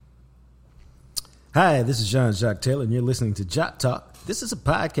Hi, this is Jacques Taylor, and you're listening to JacquesTalk. This is a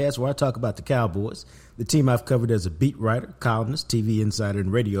podcast where I talk about the Cowboys, the team I've covered as a beat writer, columnist, TV insider, and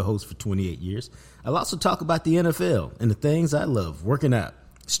radio host for 28 years. I'll also talk about the NFL and the things I love, working out,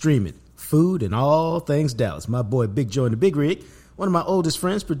 streaming, food, and all things Dallas. My boy Big Joe in the Big Rig, one of my oldest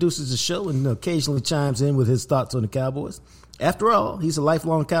friends, produces the show and occasionally chimes in with his thoughts on the Cowboys. After all, he's a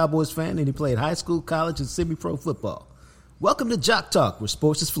lifelong Cowboys fan, and he played high school, college, and semi-pro football. Welcome to JacquesTalk, where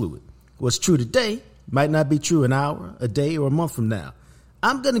sports is fluid. What's true today might not be true an hour, a day, or a month from now.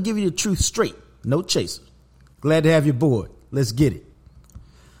 I'm going to give you the truth straight, no chaser. Glad to have you aboard. Let's get it.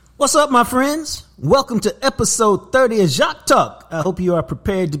 What's up, my friends? Welcome to episode 30 of JacquesTalk. I hope you are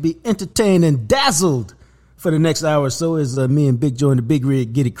prepared to be entertained and dazzled for the next hour or so as me and Big Joe in the Big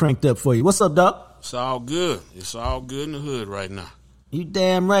Rig get it cranked up for you. What's up, Doc? It's all good. It's all good in the hood right now. You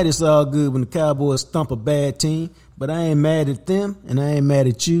damn right it's all good when the Cowboys stump a bad team, but I ain't mad at them, and I ain't mad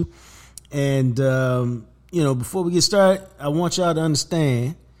at you. And, before we get started, I want y'all to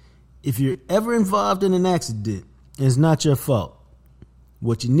understand, if you're ever involved in an accident, it's not your fault.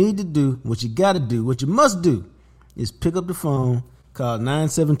 What you need to do, what you got to do, what you must do is pick up the phone, call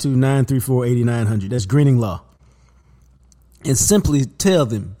 972-934-8900. That's Greening Law. And simply tell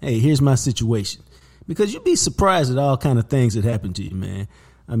them, hey, here's my situation. Because you'd be surprised at all kind of things that happen to you, man.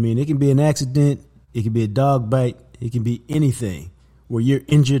 I mean, it can be an accident. It can be a dog bite. It can be anything where you're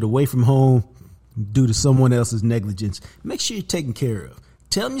injured away from home due to someone else's negligence. Make sure you're taken care of.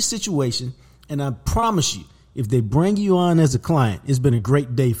 Tell them your situation, and I promise you, if they bring you on as a client, it's been a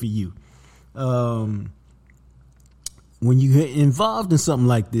great day for you. When you get involved in something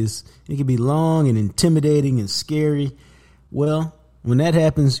like this, it can be long and intimidating and scary. Well, when that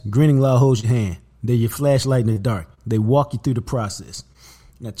happens, Grinning Law holds your hand. They're your flashlight in the dark. They walk you through the process.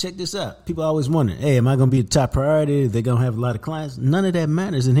 Now, check this out. People always wonder, hey, am I going to be the top priority? They're going to have a lot of clients. None of that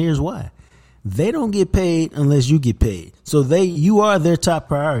matters, and here's why. They don't get paid unless you get paid. So you are their top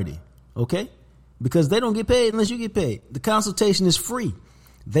priority, okay? Because they don't get paid unless you get paid. The consultation is free.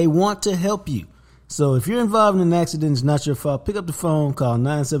 They want to help you. So if you're involved in an accident, it's not your fault. Pick up the phone, call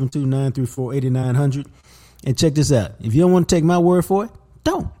 972-934-8900, and check this out. If you don't want to take my word for it,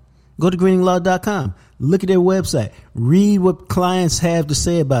 don't. Go to greeninglaw.com. Look at their website. Read what clients have to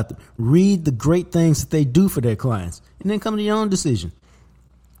say about them. Read the great things that they do for their clients. And then come to your own decision.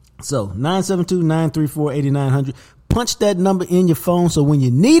 So, 972-934-8900. Punch that number in your phone so when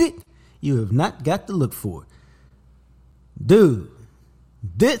you need it, you have not got to look for it. Dude,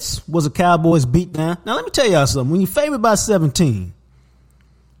 this was a Cowboys beatdown. Now, let me tell y'all something. When you're favored by 17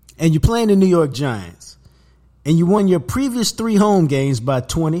 and you're playing the New York Giants and you won your previous 3 home games by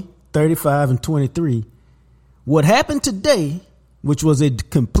 20, 35, and 23, what happened today, which was a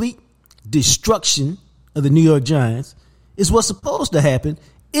complete destruction of the New York Giants, is what's supposed to happen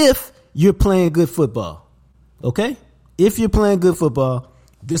if you're playing good football. Okay? If you're playing good football,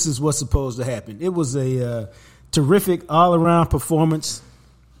 this is what's supposed to happen. It was a terrific all-around performance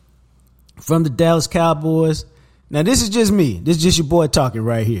from the Dallas Cowboys. Now, this is just me. This is just your boy talking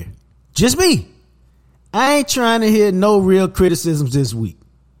right here. Just me. I ain't trying to hear no real criticisms this week.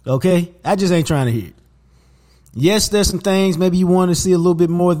 Okay? I just ain't trying to hear it. Yes, there's some things. Maybe you want to see a little bit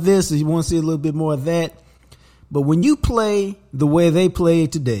more of this or you want to see a little bit more of that. But when you play the way they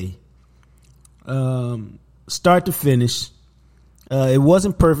played today, start to finish, it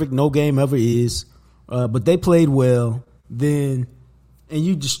wasn't perfect. No game ever is. But they played well. And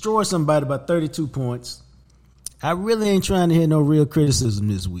you destroy somebody by 32 points. I really ain't trying to hear no real criticism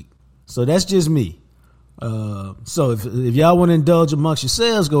this week. So that's just me. So if y'all want to indulge amongst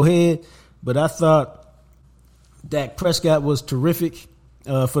yourselves, go ahead. But I thought Dak Prescott was terrific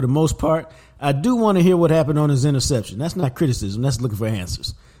for the most part. I do want to hear what happened on his interception. That's not criticism. That's looking for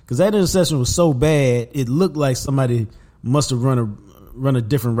answers. Because that interception was so bad, it looked like somebody must have run a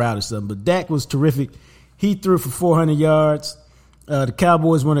different route or something. But Dak was terrific. He threw for 400 yards. The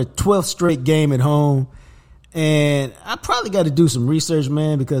Cowboys won a 12th straight game at home. And I probably got to do some research,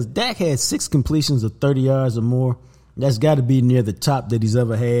 man, because Dak had 6 completions of 30 yards or more. That's got to be near the top that he's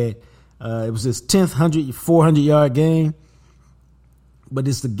ever had. It was his 10th 400-yard game. But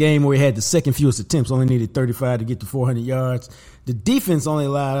it's the game where he had the second fewest attempts, only needed 35 to get to 400 yards. The defense only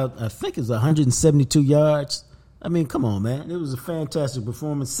allowed, I think it was 172 yards. I mean, come on, man. It was a fantastic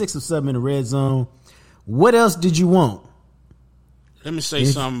performance, 6 of 7 in the red zone. What else did you want? Let me say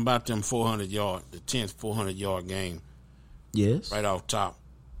something about them 400-yard, the 10th 400-yard game. Yes. Right off top.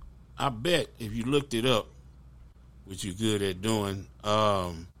 I bet if you looked it up, which you're good at doing,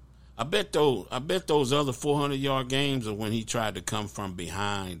 I bet those other 400-yard games are when he tried to come from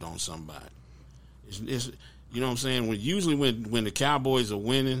behind on somebody. It's you know what I'm saying? Usually when the Cowboys are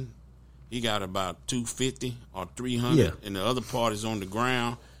winning, he got about 250 or 300, and the other part is on the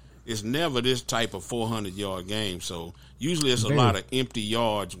ground. It's never this type of 400-yard game. So usually it's a lot of empty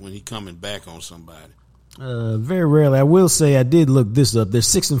yards when he coming back on somebody. Very rarely. I will say I did look this up. They're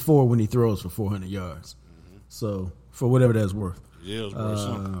 6-4 when he throws for 400 yards. Mm-hmm. So for whatever that's worth. It is worth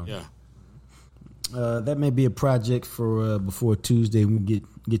something. Yeah. That may be a project for before Tuesday. We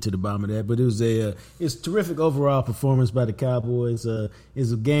get to the bottom of that. But it was it's a terrific overall performance by the Cowboys.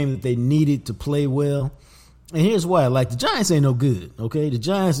 It's a game that they needed to play well. And here's why. Like, the Giants ain't no good, okay? The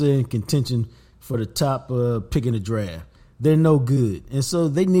Giants are in contention for the top pick in the draft. They're no good. And so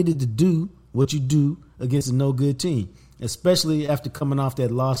they needed to do what you do against a no-good team, especially after coming off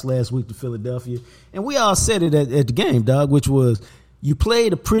that loss last week to Philadelphia. And we all said it at the game, dog, which was you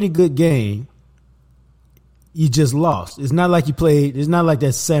played a pretty good game. You just lost. It's not like it's not like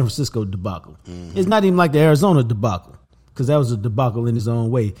that San Francisco debacle. Mm-hmm. It's not even like the Arizona debacle, because that was a debacle in its own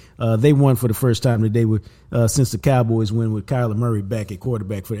way. They won for the first time today since the Cowboys win with Kyler Murray back at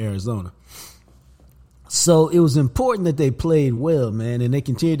quarterback for Arizona. So it was important that they played well, man, and they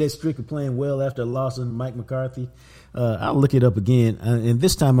continued that streak of playing well after a loss on Mike McCarthy. I'll look it up again, and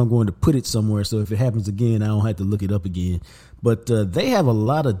this time I'm going to put it somewhere, so if it happens again, I don't have to look it up again. But they have a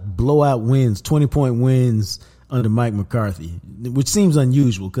lot of blowout wins, 20-point wins under Mike McCarthy, which seems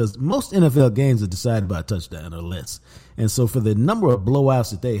unusual because most NFL games are decided by a touchdown or less. And so for the number of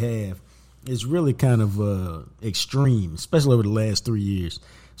blowouts that they have, it's really kind of extreme, especially over the last 3 years.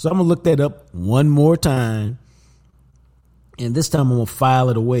 So I'm going to look that up one more time, and this time I'm going to file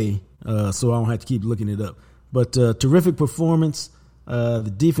it away so I don't have to keep looking it up. But terrific performance.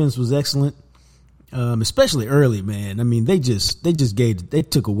 The defense was excellent. Especially early, man. I mean, they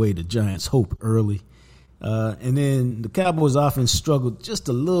took away the Giants' hope early. And then the Cowboys' offense struggled just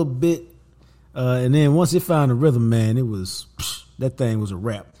a little bit. And then once it found a rhythm, man, that thing was a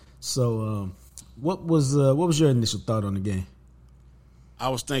wrap. So what was your initial thought on the game? I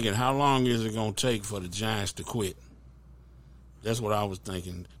was thinking, how long is it going to take for the Giants to quit? That's what I was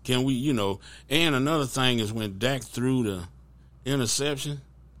thinking. Can we, and another thing is when Dak threw the interception.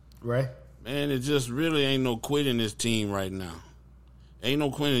 Right. Man, it just really ain't no quitting this team right now. Ain't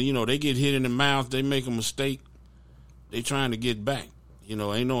no quitting. They get hit in the mouth. They make a mistake. They trying to get back. Ain't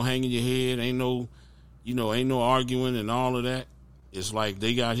no hanging your head. Ain't no arguing and all of that. It's like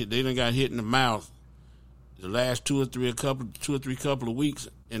they done got hit in the mouth the last two or three couple of weeks,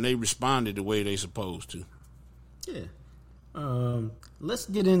 and they responded the way they supposed to. Yeah. Let's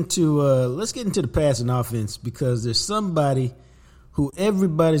get into the passing offense, because there's somebody who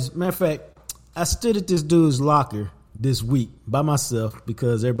matter of fact, I stood at this dude's locker this week by myself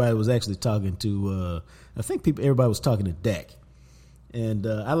because everybody was actually talking to, everybody was talking to Dak. And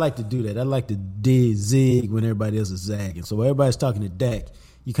I like to do that. I like to zig when everybody else is zagging. So while everybody's talking to Dak,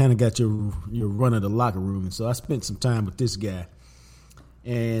 you kind of got your run of the locker room. And so I spent some time with this guy.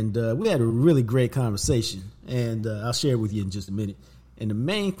 And we had a really great conversation. And I'll share it with you in just a minute. And the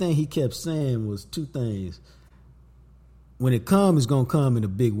main thing he kept saying was two things. When it comes, it's going to come in a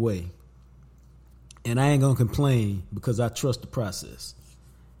big way. And I ain't going to complain because I trust the process.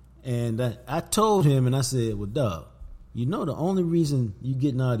 And I told him, and I said, well, dog, the only reason you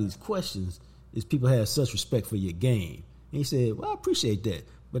getting all these questions is people have such respect for your game. And he said, well, I appreciate that.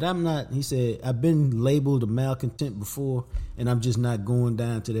 But I'm not, he said, I've been labeled a malcontent before, and I'm just not going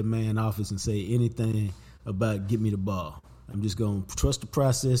down to that man's office and say anything about get me the ball. I'm just going to trust the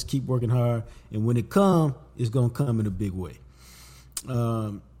process, keep working hard, and when it comes, it's going to come in a big way.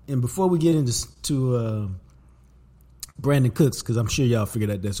 And before we get into Brandin Cooks, because I'm sure y'all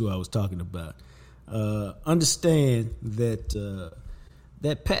figured out that's who I was talking about, understand that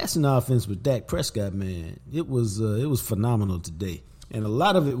that passing offense with Dak Prescott, man, it was phenomenal today. And a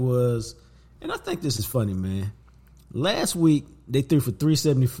lot of it was, and I think this is funny, man. Last week, they threw for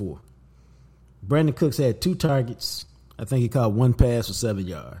 374. Brandin Cooks had 2 targets. I think he caught 1 pass for 7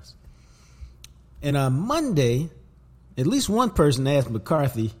 yards. And on Monday, at least one person asked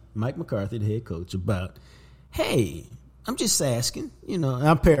Mike McCarthy, the head coach, about, hey, I'm just asking,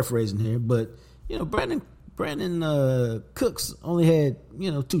 I'm paraphrasing here, but, Brandin Cooks only had,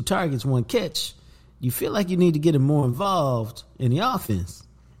 2 targets, 1 catch. You feel like you need to get him more involved in the offense.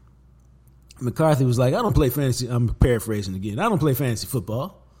 McCarthy was like, I don't play fantasy. I'm paraphrasing again. I don't play fantasy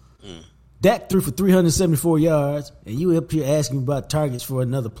football. Dak threw for 374 yards, and you up here asking about targets for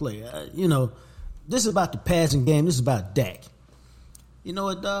another player. This is about the passing game. This is about Dak. You know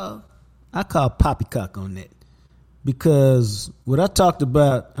what, dog? I call poppycock on that. Because what I talked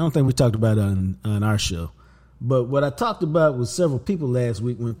about, I don't think we talked about it on our show, but what I talked about with several people last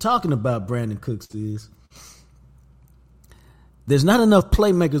week when talking about Brandin Cooks is There's not enough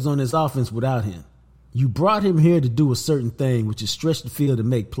playmakers on this offense without him. You brought him here to do a certain thing, which is stretch the field and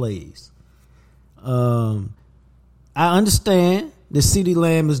make plays. I understand that CeeDee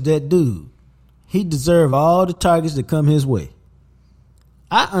Lamb is that dude. He deserves all the targets that come his way.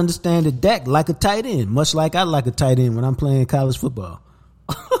 I understand that Dak like a tight end, much like I like a tight end when I'm playing college football.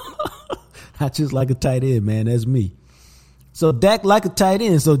 I just like a tight end, man. That's me. So Dak like a tight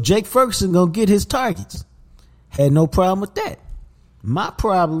end. So Jake Ferguson going to get his targets. Had no problem with that. My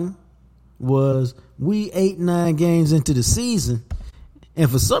problem was we 8-9 games into the season, and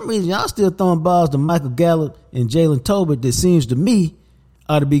for some reason y'all still throwing balls to Michael Gallup and Jalen Tolbert that seems to me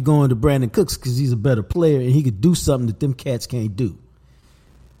ought to be going to Brandin Cooks because he's a better player and he could do something that them cats can't do.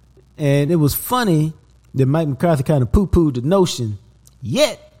 And it was funny that Mike McCarthy kind of poo-pooed the notion,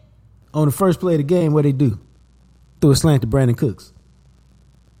 yet on the first play of the game, what they do? Threw a slant to Brandin Cooks.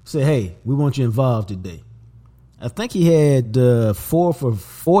 Say, hey, we want you involved today. I think he had 4 for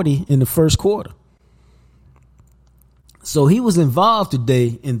 40 in the first quarter. So he was involved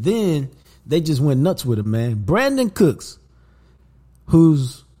today, and then they just went nuts with him, man. Brandin Cooks,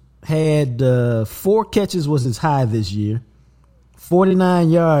 who's had 4 catches was his high this year.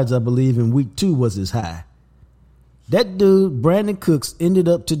 49 yards, I believe, in week 2 was his high. That dude, Brandin Cooks, ended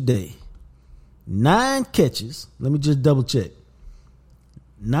up today 9 catches. Let me just double check.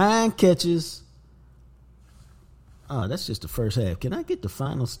 9 catches. Oh, that's just the first half. Can I get the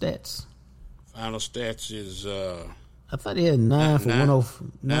final stats? Final stats is I thought he had 9 for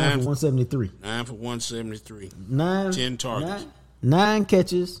 173. 9 for 173. 10 targets. 9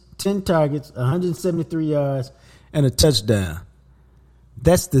 catches, 10 targets, 173 yards, and a touchdown.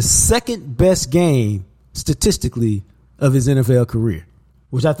 That's the second best game statistically of his NFL career,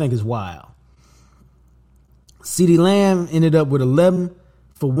 which I think is wild. CeeDee Lamb ended up with 11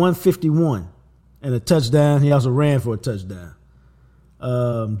 for 151 and a touchdown. He also ran for a touchdown.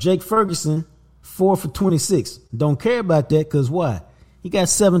 Jake Ferguson, 4 for 26. Don't care about that because why? He got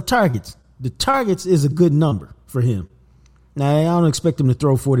 7 targets. The targets is a good number for him. Now, I don't expect him to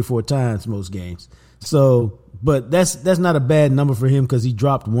throw 44 times most games. So, but that's not a bad number for him because he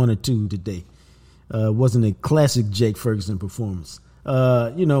dropped 1 or 2 today. Wasn't a classic Jake Ferguson performance.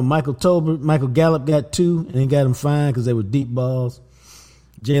 Michael Gallup got 2 and he got him fine because they were deep balls.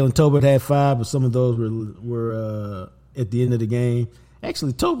 Jalen Tolbert had 5, but some of those were at the end of the game.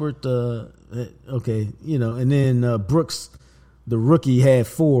 Actually, Tolbert, and then Brooks, the rookie, had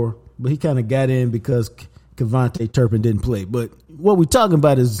 4, but he kind of got in because Kevontae Turpin didn't play. But what we're talking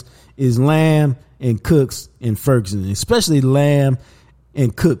about is Lamb and Cooks and Ferguson, especially Lamb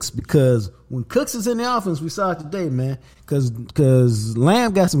and Cooks, because when Cooks is in the offense, we saw it today, man, because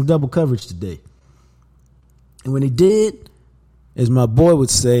Lamb got some double coverage today. And when he did, as my boy would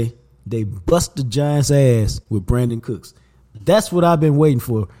say, they bust the Giants' ass with Brandin Cooks. That's what I've been waiting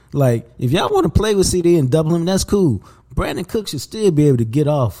for. Like, if y'all want to play with CD and double him, that's cool. Brandin Cooks should still be able to get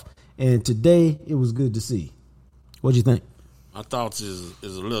off. And today, it was good to see. What'd you think? My thoughts is a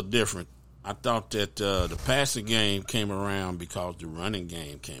little different. I thought that the passing game came around because the running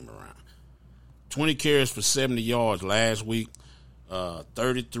game came around. 20 carries for 70 yards last week,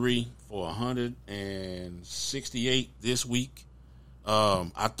 33 for 168 this week.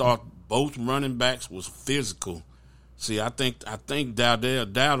 I thought both running backs was physical. See, I think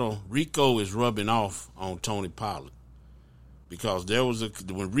Dowdle Rico is rubbing off on Tony Pollard because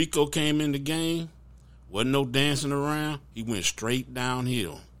when Rico came in the game, wasn't no dancing around. He went straight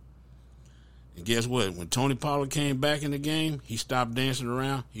downhill. And guess what? When Tony Pollard came back in the game, he stopped dancing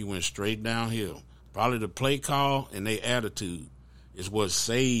around. He went straight downhill. Probably the play call and their attitude is what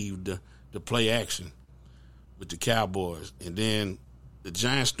saved the play action with the Cowboys. And then the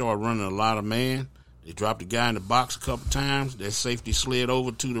Giants started running a lot of man. They dropped the guy in the box a couple times. That safety slid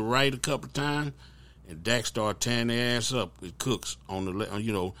over to the right a couple times. And Dak started tearing their ass up with Cooks on the left.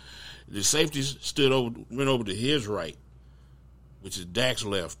 The safeties went over to his right, which is Dak's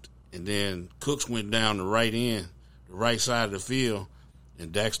left. And then Cooks went down the right end, the right side of the field,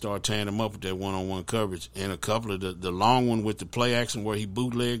 and Dak started tearing him up with that one-on-one coverage. And a couple of the long one with the play action where he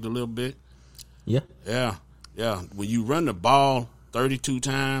bootlegged a little bit. Yeah. Yeah. When you run the ball 32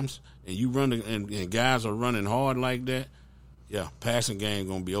 times and you run and guys are running hard like that, yeah, passing game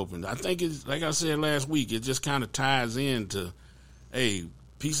going to be open. I think it's, like I said last week, it just kind of ties into, hey,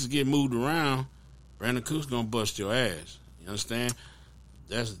 pieces get moved around, Brandin Cooks going to bust your ass. You understand?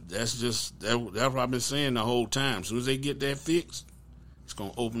 That's what I've been saying the whole time. As soon as they get that fixed, it's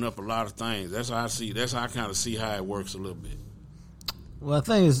going to open up a lot of things. That's how I see. That's how I kind of see how it works a little bit. Well, I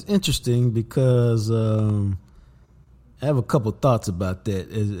think it's interesting because I have a couple thoughts about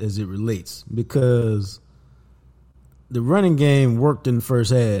that as it relates. Because the running game worked in the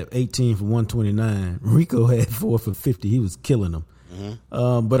first half, 18 for 129. Rico had 4 for 50. He was killing them.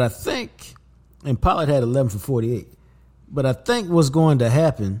 Mm-hmm. But I think, and Pollard had 11 for 48. But I think what's going to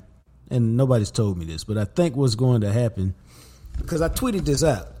happen, and nobody's told me this, but I think what's going to happen, because I tweeted this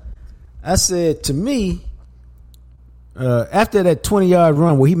out. I said, to me, after that 20-yard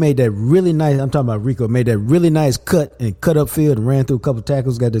run where he made that really nice, I'm talking about Rico, made that really nice cut and cut upfield and ran through a couple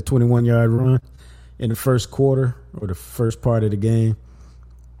tackles, got that 21-yard run in the first quarter or the first part of the game.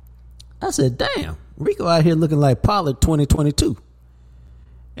 I said, damn, Rico out here looking like Pollard 2022.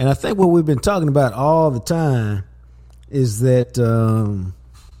 And I think what we've been talking about all the time is that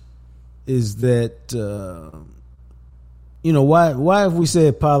why have we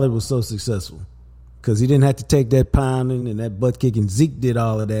said Pollard was so successful? Because he didn't have to take that pounding and that butt kicking. Zeke did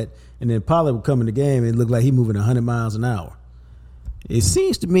all of that. And then Pollard would come in the game and it looked like he moving 100 miles an hour. It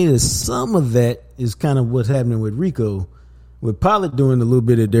seems to me that some of that is kind of what's happening with Rico. With Pollard doing a little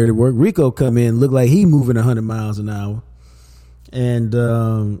bit of dirty work, Rico come in, look like he moving 100 miles an hour. And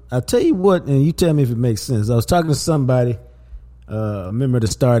I'll tell you what, and you tell me if it makes sense. I was talking to somebody, a member of the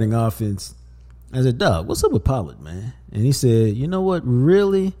starting offense. I said, Dog, what's up with Pollard, man? And he said, you know what,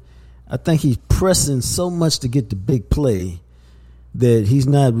 really? I think he's pressing so much to get the big play that he's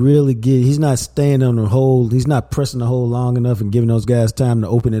not staying on the hold. He's not pressing the hold long enough and giving those guys time to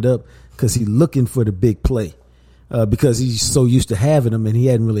open it up because he's looking for the big play because he's so used to having them and he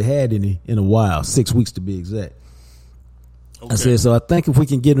hadn't really had any in a while, 6 weeks to be exact. Okay. I said, so I think if we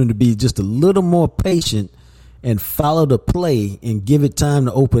can get him to be just a little more patient and follow the play and give it time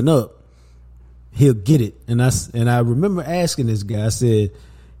to open up, he'll get it. And I remember asking this guy, I said,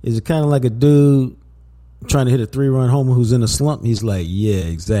 is it kind of like a dude trying to hit a 3-run homer who's in a slump? He's like, yeah,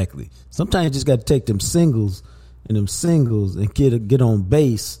 exactly. Sometimes you just got to take them singles and get on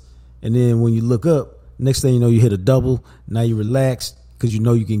base. And then when you look up, next thing you know, you hit a double. Now you relax because you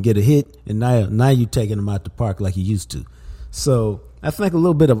know you can get a hit. And now you're taking them out the park like you used to. So I think a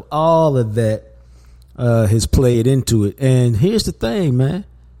little bit of all of that has played into it. And here's the thing, man.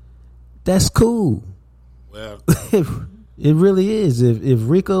 That's cool. Well, it really is. If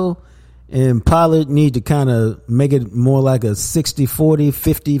Rico and Pollard need to kind of make it more like a 60-40,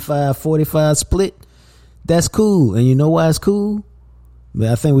 55-45 split, that's cool. And you know why it's cool?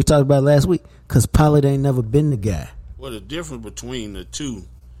 I think we talked about it last week. Because Pollard ain't never been the guy. Well, the difference between the two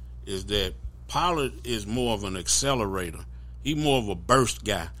is that Pollard is more of an accelerator. He more of a burst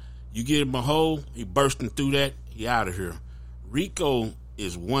guy. You get him a hole, he bursting through that, he out of here. Rico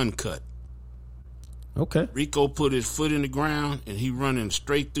is one cut. Okay. Rico put his foot in the ground and he running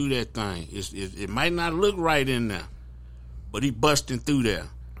straight through that thing. It might not look right in there, but he busting through there.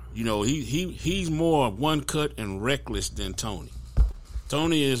 You know, he's more one cut and reckless than Tony.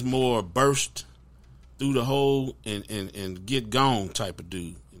 Tony is more burst through the hole and get gone type of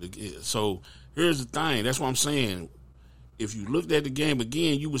dude. So here's the thing. That's what I'm saying. If you looked at the game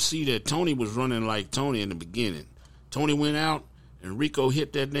again, you would see that Tony was running like Tony in the beginning. Tony went out. And Rico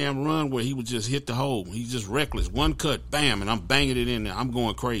hit that damn run where he would just hit the hole. He's just reckless. One cut, bam, and I'm banging it in there. I'm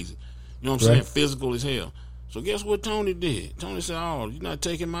going crazy. You know what I'm saying? Physical as hell. So guess what Tony did? Tony said, "Oh, you're not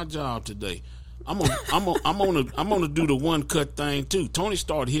taking my job today. I'm gonna do the one cut thing too." Tony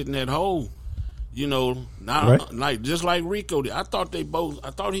started hitting that hole. You know, like just like Rico did. I thought they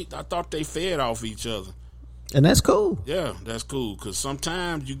fed off each other. And that's cool. Yeah, that's cool because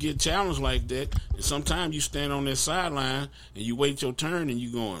sometimes you get challenged like that, and sometimes you stand on that sideline and you wait your turn and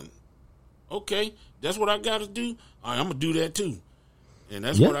you going, okay, that's what I got to do. All right, I'm gonna do that too, and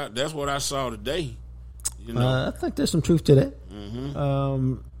that's what I saw today. You know, I think there's some truth to that.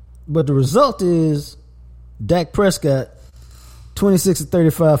 Mm-hmm. But the result is Dak Prescott,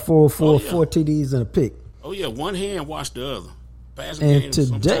 26-35, 404, 4 TDs and a pick. Oh yeah, one hand washed the other. Passing and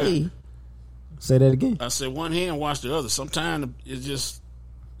today. Say that again. I said one hand wash the other. Sometimes it's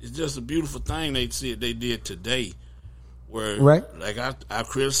just a beautiful thing they did today. Where like I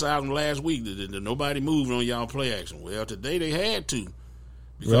criticized them last week that nobody moved on y'all play action. Well, today they had to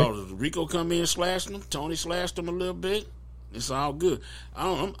because Rico come in slashing them. Tony slashed them a little bit. It's all good.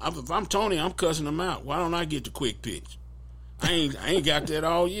 If I'm Tony, I'm cussing them out. Why don't I get the quick pitch? I ain't got that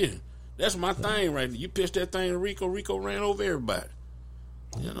all year. That's my thing right there. You pitched that thing to Rico. Rico ran over everybody.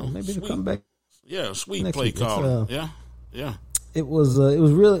 You know, maybe they'll come back. Yeah, sweet play call. Yeah. It was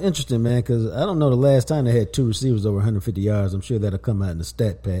really interesting, man, because I don't know the last time they had 2 receivers over 150 yards. I'm sure that'll come out in the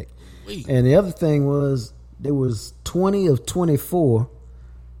stat pack. And the other thing was there was 20 of 24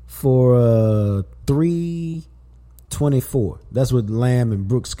 for 324. That's what Lamb and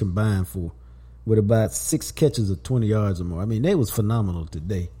Brooks combined for, with about 6 catches of 20 yards or more. I mean, they was phenomenal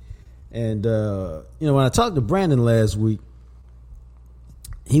today. And, when I talked to Brandon last week,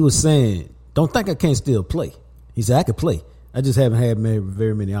 he was saying, don't think I can't still play. He said, I could play. I just haven't had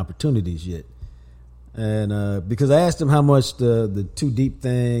very many opportunities yet. And because I asked him how much the too deep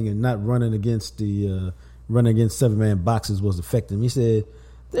thing and not running against 7-man boxes was affecting him, he said,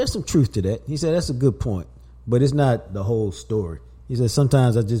 there's some truth to that. He said, that's a good point, but it's not the whole story. He said,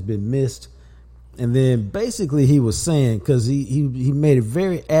 sometimes I've just been missed. And then basically he was saying, because he made it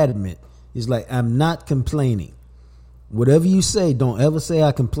very adamant, he's like, I'm not complaining. Whatever you say, don't ever say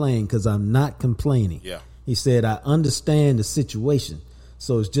I complain, because I'm not complaining. Yeah. He said, I understand the situation.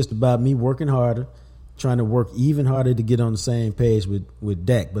 So it's just about me working harder, trying to work even harder to get on the same page with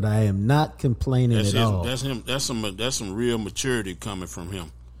Dak. But I am not complaining at all. That's him. That's some real maturity coming from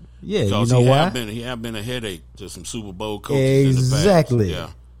him. Yeah, because you know why? He have been a headache to some Super Bowl coaches exactly. in the past.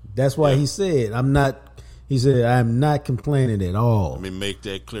 Yeah. That's why he said, I'm not complaining at all. Let me make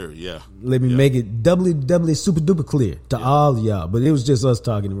that clear. Yeah. Let me make it doubly super duper clear to all of y'all. But it was just us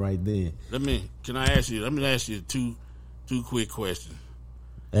talking right then. Let me ask you two quick questions.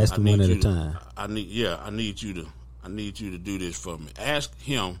 Ask them one at a time. I need you to do this for me. Ask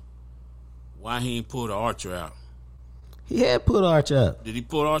him why he ain't pulled Archer out. He had put Archer out. Did he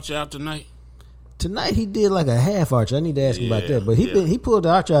pull Archer out tonight? Tonight he did like a half Archer. I need to ask him about that. But he pulled the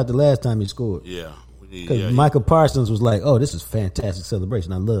Archer out the last time he scored. Yeah. Because Michael Parsons was like, "Oh, this is fantastic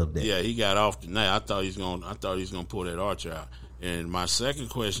celebration. I love that." Yeah, he got off tonight. I thought he's gonna pull that Archer out. And my second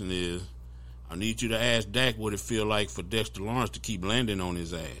question is, I need you to ask Dak what it feel like for Dexter Lawrence to keep landing on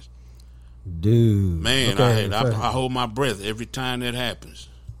his ass. Dude, man, okay, I hold my breath every time that happens.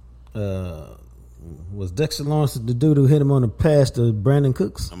 Was Dexter Lawrence the dude who hit him on the pass to Brandin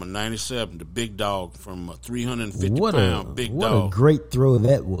Cooks? I'm a 97, the big dog from a 350-pound big dog. What a great throw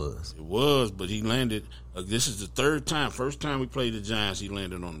that was. It was, but he landed. This is the third time. First time we played the Giants, he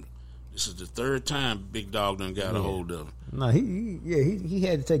landed on him. This is the third time big dog done got a hold of him. No, he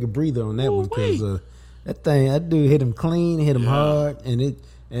had to take a breather on that one because that dude hit him clean, hit him hard,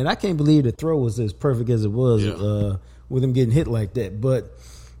 and I can't believe the throw was as perfect as it was with him getting hit like that. But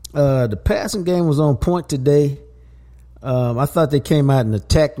the passing game was on point today. I thought they came out and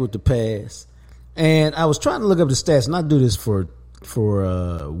attacked with the pass, and I was trying to look up the stats, and I do this for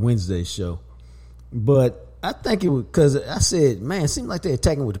Wednesday's show, but I think it was because I said, man, it seemed like they're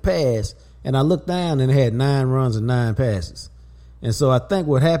attacking with the pass, and I looked down and they had 9 runs and 9 passes. And so I think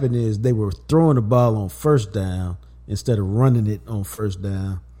what happened is they were throwing the ball on first down instead of running it on first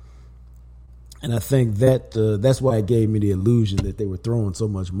down. And I think that's why it gave me the illusion that they were throwing so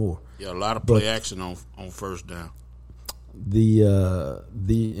much more. Yeah, a lot of play action on first down. And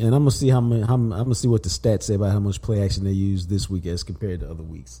I'm gonna see I'm gonna see what the stats say about how much play action they used this week as compared to other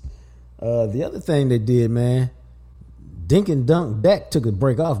weeks. The other thing they did, man, dink and dunk. Dak took a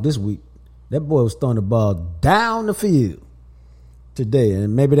break off this week. That boy was throwing the ball down the field today,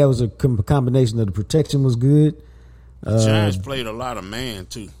 and maybe that was a combination of the protection was good. The Giants played a lot of man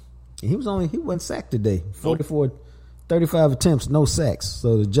too. He wasn't sacked today. 44, 35 attempts, no sacks.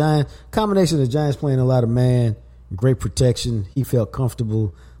 So the combination of the Giants playing a lot of man, great protection. He felt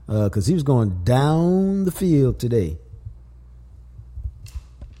comfortable because he was going down the field today.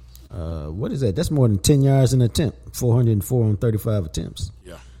 What is that? That's more than 10 yards an attempt. 404 on 35 attempts.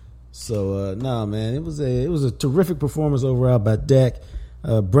 Yeah. So man, it was a terrific performance overall by Dak.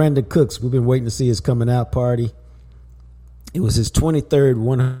 Brandin Cooks, we've been waiting to see his coming out party. It was his 23rd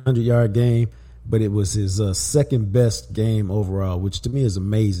 100-yard game, but it was his second best game overall, which to me is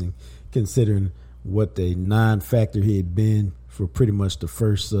amazing considering what the non-factor he had been for pretty much the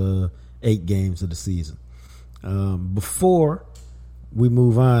first 8 games of the season. Before we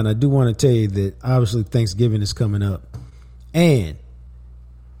move on, I do want to tell you that obviously Thanksgiving is coming up. And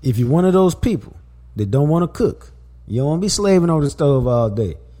if you're one of those people that don't want to cook, you don't want to be slaving over the stove all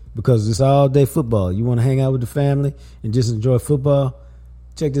day because it's all day football. You want to hang out with the family and just enjoy football?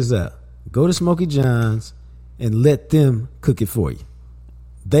 Check this out. Go to Smokey John's and let them cook it for you.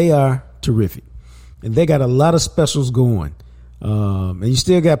 They are terrific. And they got a lot of specials going. And you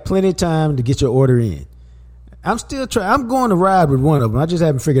still got plenty of time to get your order in. I'm going to ride with one of them. I just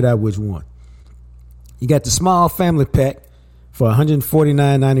haven't figured out which one. You got the small family pack for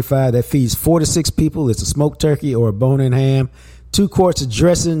 $149.95. That feeds 4 to 6 people. It's a smoked turkey or a bone-in ham, 2 quarts of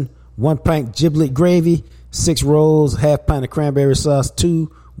dressing, 1 pint giblet gravy, 6 rolls, half pint of cranberry sauce,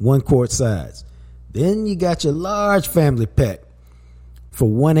 2 1-quart sides. Then you got your large family pack for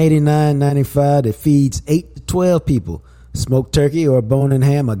 $189.95 that feeds 8 to 12 people. Smoked turkey or a bone-in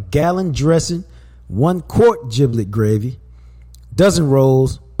ham, a gallon dressing, 1 quart giblet gravy, dozen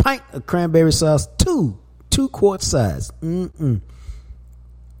rolls, pint of cranberry sauce, 2 2-quart sides. And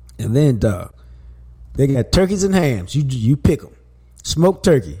And then, dog, they got turkeys and hams. You pick them. Smoked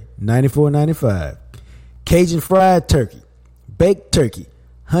turkey, $94.95. Cajun fried turkey, baked turkey,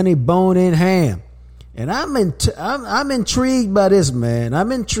 honey bone-in ham. And I'm intrigued by this, man.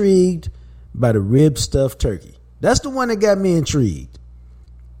 I'm intrigued by the rib stuffed turkey. That's the one that got me intrigued.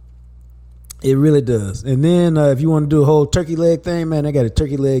 It really does. And then if you want to do a whole turkey leg thing, man, I got a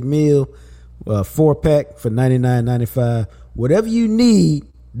turkey leg meal, 4-pack for $99.95. Whatever you need,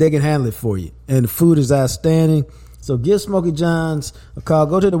 they can handle it for you. And the food is outstanding. So give Smokey John's a call.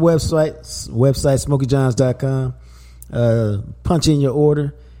 Go to the website smokeyjohns.com. Punch in your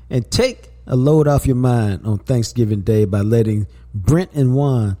order and take a load off your mind on Thanksgiving Day by letting Brent and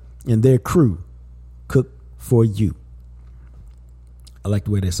Juan and their crew cook for you. I like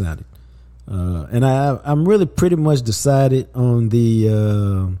the way that sounded. And I'm really pretty much decided on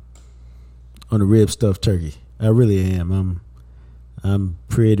the rib stuffed turkey. I really am. I'm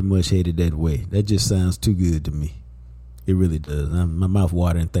pretty much headed that way. That just sounds too good to me. It really does. My mouth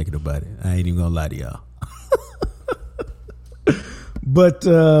watering thinking about it. I ain't even gonna lie to y'all. But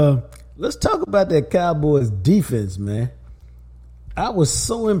let's talk about that Cowboys defense, man. I was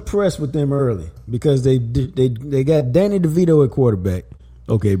so impressed with them early because they got Danny DeVito at quarterback.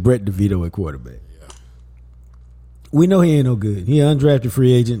 Okay, Brett DeVito at quarterback. Yeah. We know he ain't no good. He an undrafted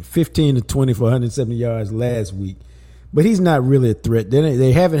free agent, 15 to 20 for 170 yards last week. But he's not really a threat.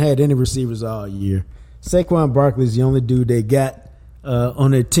 They haven't had any receivers all year. Saquon Barkley is the only dude they got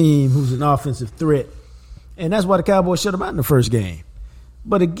on their team who's an offensive threat. And that's why the Cowboys shut him out in the first game.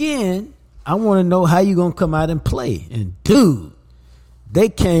 But again, I want to know how you going to come out and play. And, dude, they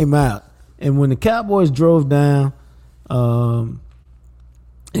came out. And when the Cowboys drove down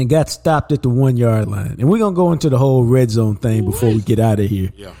and got stopped at the 1 yard line. And we're going to go into the whole red zone thing before we get out of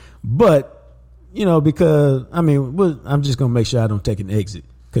here. Yeah. But, because, I'm just going to make sure I don't take an exit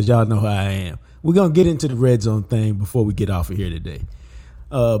because y'all know how I am. We're going to get into the red zone thing before we get off of here today.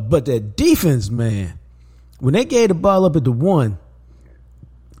 But that defense, man, when they gave the ball up at the 1,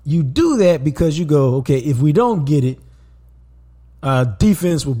 you do that because you go, okay, if we don't get it,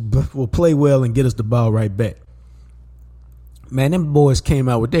 defense will play well and get us the ball right back. Man, them boys came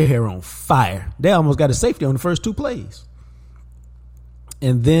out with their hair on fire. They almost got a safety on the first 2 plays.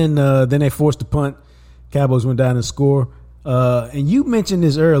 And then they forced the punt. Cowboys went down and score. And you mentioned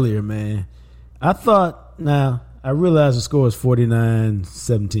this earlier, man. I realized the score is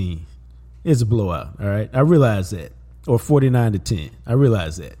 49-17. It's a blowout, all right? I realize that. Or 49-10. I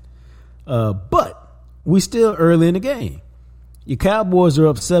realize that. But we still early in the game. Your Cowboys are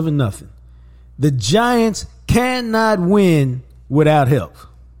up 7-0. The Giants cannot win without help.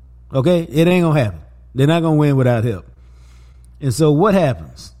 Okay? It ain't going to happen. They're not going to win without help. And so what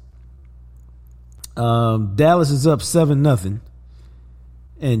happens? Dallas is up 7-0.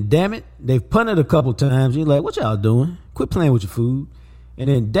 And damn it, they've punted a couple times. You're like, what y'all doing? Quit playing with your food. And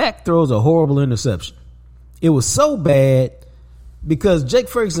then Dak throws a horrible interception. It was so bad because Jake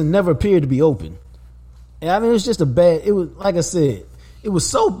Ferguson never appeared to be open. And it was just it was, like I said, it was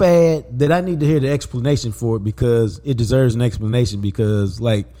so bad that I need to hear the explanation for it because it deserves an explanation because,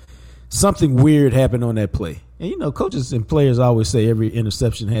 something weird happened on that play. And, coaches and players always say every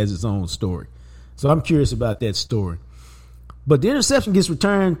interception has its own story. So I'm curious about that story. But the interception gets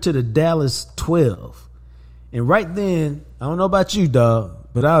returned to the Dallas 12. And right then, I don't know about you, dog,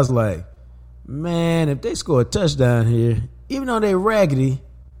 but I was like, man, if they score a touchdown here, even though they're raggedy,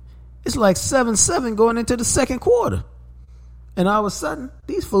 it's like 7-7 going into the second quarter. And all of a sudden,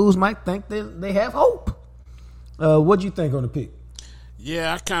 these fools might think they have hope. What'd you think on the pick?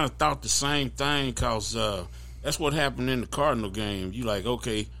 Yeah, I kind of thought the same thing because that's what happened in the Cardinal game. You like,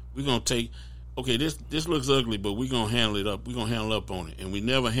 okay, we're going to take – okay, this looks ugly, but we're going to handle it up. We're going to handle up on it. And we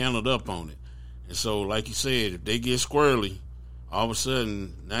never handled up on it. And so, like you said, if they get squirrely, all of a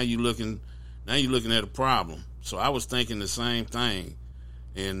sudden, now you're looking at a problem. So I was thinking the same thing.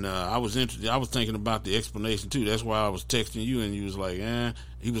 And I was thinking about the explanation, too. That's why I was texting you, and you was like,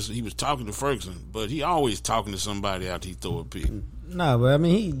 he was talking to Ferguson. But he always talking to somebody after he throw a pick. No, but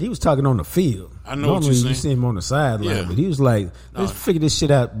he was talking on the field. I know what you're saying. You see him on the sideline, but he was like, let's figure this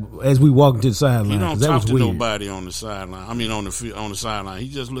shit out as we walk into the sideline. He don't talk to nobody on the sideline. I mean, on the sideline. He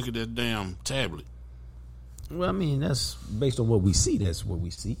just look at that damn tablet. Well, that's based on what we see. That's what we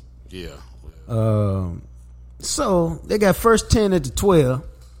see. Yeah. So they got first 10 at the 12.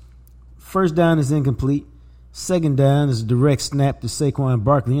 First down is incomplete. Second down is a direct snap to Saquon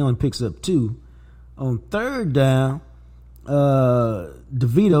Barkley. He only picks up 2. On third down,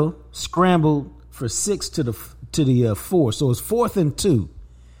 DeVito scrambled for 6 to the 4. So it's 4th and 2.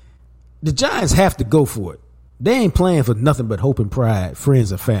 The Giants have to go for it. They ain't playing for nothing but hope and pride,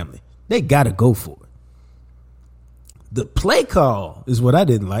 friends and family. They got to go for it. The play call is what I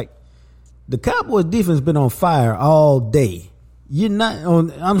didn't like. The Cowboys defense been on fire all day. You're not on.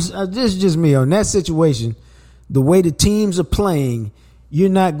 This is just me on that situation. The way the teams are playing, you're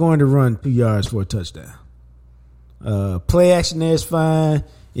not going to run 2 yards for a touchdown. Play action there is fine.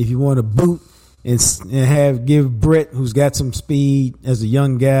 If you want to boot and give Brett, who's got some speed as a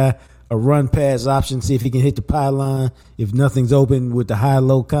young guy, a run pass option, see if he can hit the pylon. If nothing's open with the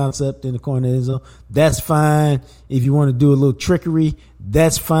high-low concept in the corner of the end zone, that's fine. If you want to do a little trickery,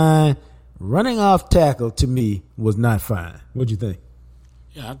 that's fine. Running off tackle, to me, was not fine. What'd you think?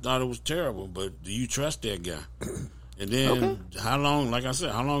 Yeah, I thought it was terrible, but do you trust that guy? And then how long, like I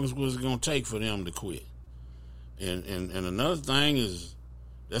said, how long was it going to take for them to quit? And another thing is,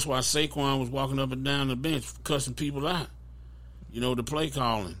 that's why Saquon was walking up and down the bench cussing people out. The play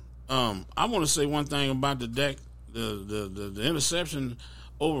calling. I want to say one thing about the Dak, the interception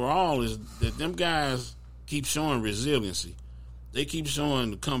overall is that them guys keep showing resiliency. They keep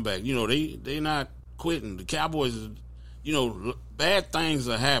showing the comeback. They not quitting. The Cowboys, bad things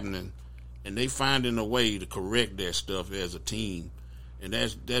are happening, and they finding a way to correct that stuff as a team, and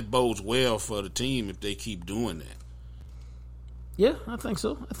that bodes well for the team if they keep doing that. Yeah, I think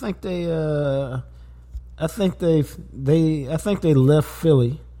so. I think they left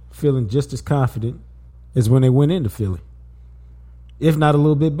Philly feeling just as confident as when they went into Philly, if not a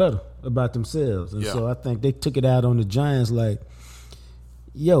little bit better about themselves. And so I think they took it out on the Giants like,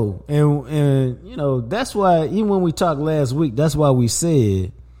 yo, and that's why even when we talked last week, that's why we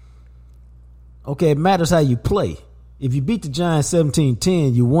said, okay, it matters how you play. If you beat the Giants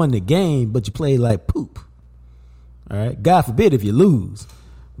 17-10, you won the game, but you played like poop. All right, God forbid if you lose,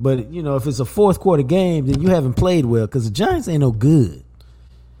 but if it's a fourth quarter game, then you haven't played well because the Giants ain't no good,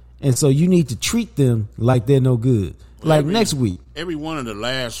 and so you need to treat them like they're no good. Like next week, every one of the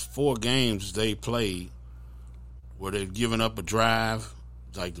last 4 games they played, where they've given up a drive,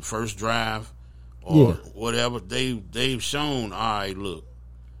 like the first drive or whatever, they've shown, all right, look,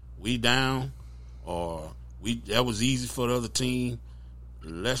 we down, or that was easy for the other team.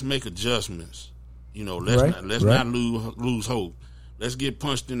 Let's make adjustments. Let's not lose hope. Let's get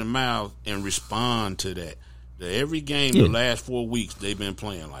punched in the mouth and respond to that. Every game the last 4 weeks they've been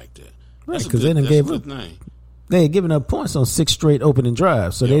playing like that. Right, because they didn't give up. They had given up points on 6 straight opening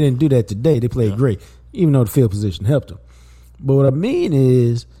drives, so they didn't do that today. They played great, even though the field position helped them. But what I mean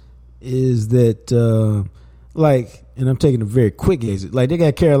is that and I'm taking a very quick exit. Like, they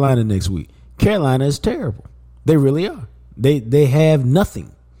got Carolina next week. Carolina is terrible. They really are. They have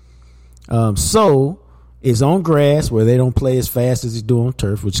nothing. So it's on grass where they don't play as fast as they do on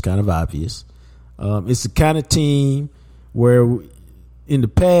turf, which is kind of obvious. It's the kind of team where in the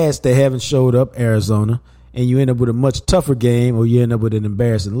past they haven't showed up, Arizona, and you end up with a much tougher game, or you end up with an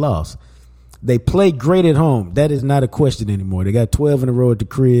embarrassing loss. They play great at home. That is not a question anymore. They got 12 in a row at the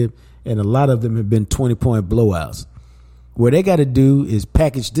crib, and a lot of them have been 20-point blowouts. What they got to do is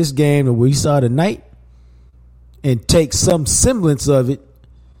package this game that we saw tonight and take some semblance of it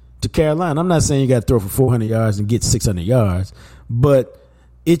to Carolina. I'm not saying you got to throw for 400 yards and get 600 yards, but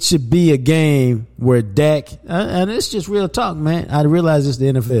it should be a game where Dak, and it's just real talk, man. I realize it's the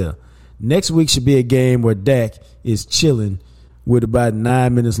NFL. Next week should be a game where Dak is chilling with about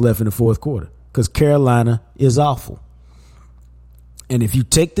 9 minutes left in the fourth quarter, because Carolina is awful. And if you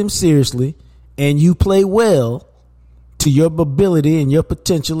take them seriously and you play well to your ability and your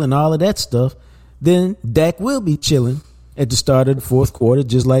potential and all of that stuff, then Dak will be chilling at the start of the fourth quarter,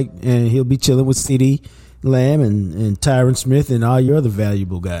 and he'll be chilling with CeeDee Lamb and Tyron Smith and all your other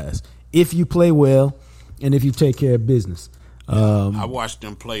valuable guys, if you play well and if you take care of business. I watched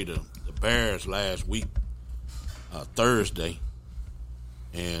them play the Bears last week, Thursday,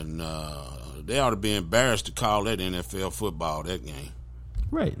 and they ought to be embarrassed to call that NFL football, that game.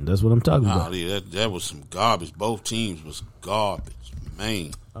 Right, that's what I'm talking about. That was some garbage. Both teams was garbage,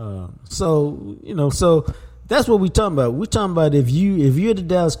 man. So that's what we're talking about. We're talking about if you're the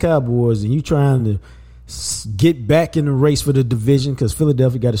Dallas Cowboys and you're trying to get back in the race for the division, because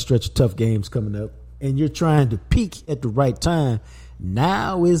Philadelphia got a stretch of tough games coming up, and you're trying to peak at the right time,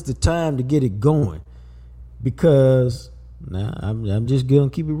 now is the time to get it going. Because now I'm just going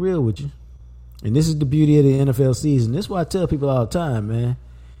to keep it real with you. And this is the beauty of the NFL season. This is why I tell people all the time, man.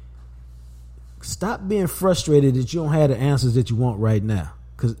 Stop being frustrated that you don't have the answers that you want right now,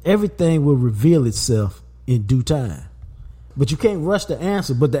 because everything will reveal itself in due time. But you can't rush the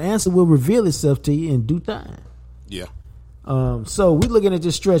answer, but the answer will reveal itself to you in due time. Yeah. So we're looking at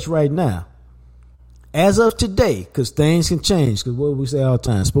this stretch right now. as of today, because things can change, because what we say all the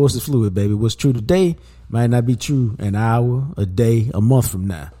time, sports is fluid, baby. What's true today might not be true an hour, a day, a month from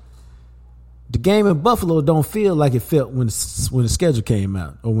now. The game in Buffalo don't feel like it felt when the schedule came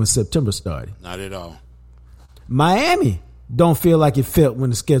out or when September started. Not at all. Miami don't feel like it felt when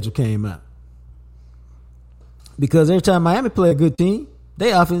the schedule came out. Because every time Miami play a good team,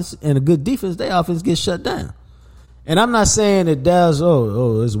 they offense and a good defense, their offense gets shut down. And I'm not saying that Dallas,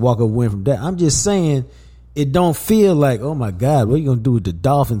 it's a walk-up win from that. I'm just saying it don't feel like, oh, my God, what are you going to do with the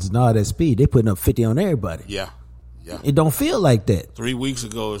Dolphins and all that speed? They putting up 50 on everybody. Yeah. It don't feel like that. 3 weeks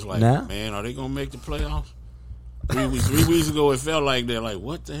ago, it's like, man, are they going to make the playoffs? 3 weeks ago, it felt like they're like,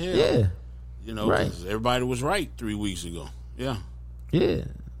 what the hell? Yeah. You know, right. Everybody was right 3 weeks ago. Yeah. Yeah.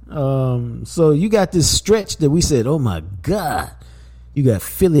 So you got this stretch that we said, oh, my God. You got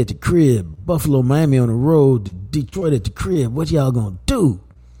Philly at the crib, Buffalo, Miami on the road, Detroit at the crib. What y'all going to do?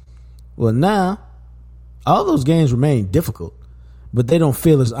 Well, now, all those games remain difficult, but they don't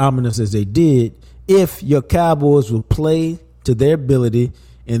feel as ominous as they did if your Cowboys will play to their ability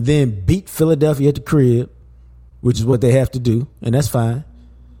and then beat Philadelphia at the crib, which is what they have to do, and that's fine.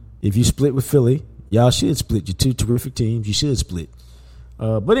 If you split with Philly, y'all should split. You're two terrific teams. You should split.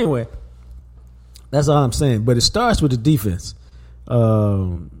 But anyway, that's all I'm saying. But it starts with the defense.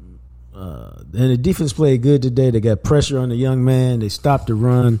 And the defense played good today. They got pressure on the young man. They stopped the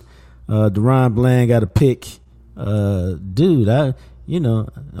run. Deron Bland got a pick. The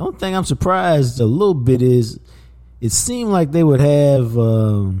only thing I'm surprised a little bit is it seemed like they would have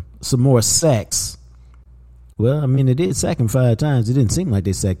some more sacks. Well, I mean, they did sack him 5 times. It didn't seem like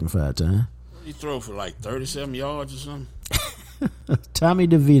they sacked him 5 times. He throw for like 37 yards or something. Tommy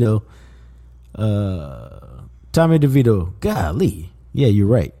DeVito. Golly. Yeah, you're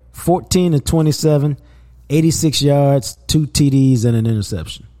right. 14 of 27, 86 yards, 2 TDs, and an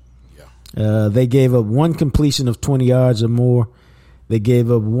interception. Yeah. They gave up 1 completion of 20 yards or more. They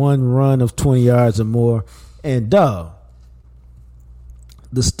gave up 1 run of 20 yards or more. And, the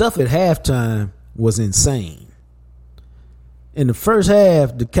stuff at halftime was insane. In the first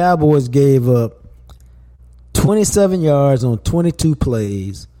half, the Cowboys gave up 27 yards on 22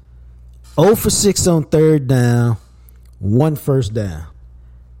 plays, 0 for 6 on third down, 1 first down.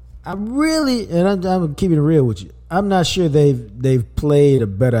 I'm keeping it real with you. I'm not sure they've played a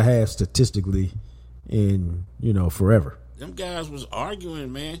better half statistically in forever. Them guys was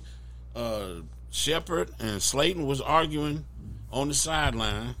arguing, man. Shepard and Slayton was arguing on the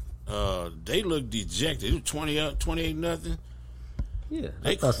sideline. They looked dejected. It was 28-0. Yeah,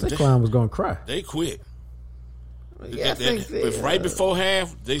 I thought Saquon was going to cry. They quit. Yeah, right before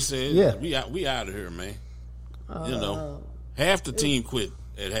half, they said, "We out of here, man." Half the team quit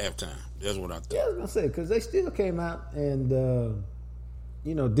at halftime. That's what I thought. Yeah, I was gonna say because they still came out and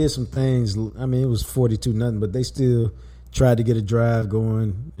did some things. I mean, it was 42-0, but they still tried to get a drive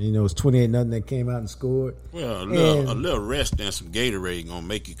going. It was 28-0 that came out and scored. Well, a little rest and some Gatorade gonna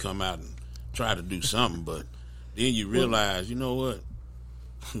make you come out and try to do something, but then you realize, you know what?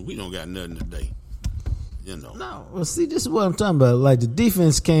 We don't got nothing today. No. Well, see, this is what I'm talking about. Like, the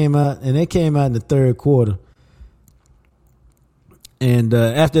defense came out, and they came out in the third quarter. And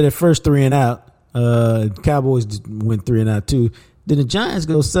after their first 3 and out, Cowboys went 3 and out too. Then the Giants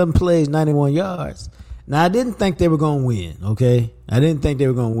go 7 plays, 91 yards. Now, I didn't think they were going to win, okay? I didn't think they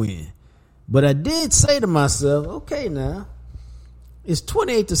were going to win. But I did say to myself, okay, now, it's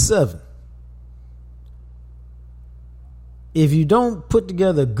 28-7. If you don't put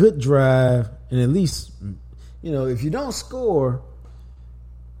together a good drive, and at least, if you don't score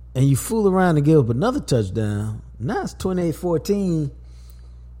and you fool around to give up another touchdown, now it's 28-14,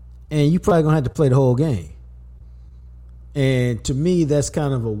 and you probably going to have to play the whole game. And to me, that's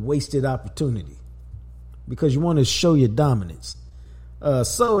kind of a wasted opportunity because you want to show your dominance.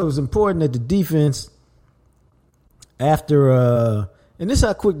 So it was important that the defense, after, and this is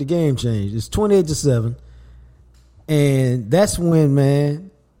how quick the game changed. It's 28-7. And that's when,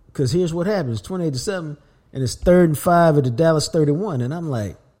 man, because here's what happens. 28-7, and it's 3rd and 5 at the Dallas 31. And I'm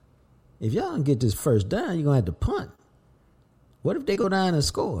like, if y'all don't get this first down, you're going to have to punt. What if they go down and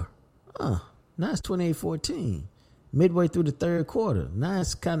score? Now it's 28-14. Midway through the third quarter. Now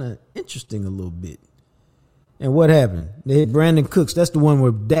it's kind of interesting a little bit. And what happened? They hit Brandin Cooks. That's the one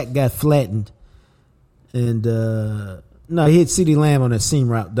where Dak got flattened. And, he hit CeeDee Lamb on that seam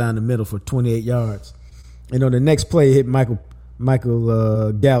route down the middle for 28 yards. And on the next play, he hit Michael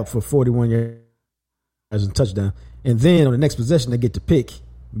Gallup for 41 yards and touchdown. And then on the next possession, they get the pick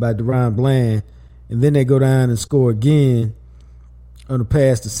by Deron Bland. And then they go down and score again on the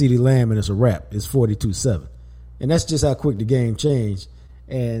pass to CeeDee Lamb, and it's a wrap. It's 42-7. And that's just how quick the game changed.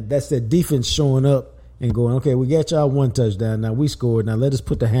 And that's that defense showing up and going, okay, we got y'all one touchdown. Now we scored. Now let us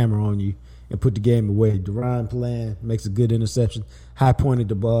put the hammer on you and put the game away. Duran playing, makes a good interception, high pointed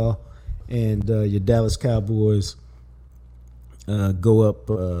the ball, and your Dallas Cowboys go up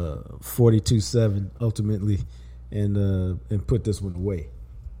 42-7 ultimately and put this one away.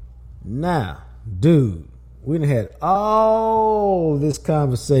 Now, dude, we done had all this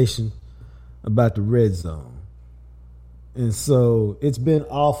conversation about the red zone. And so it's been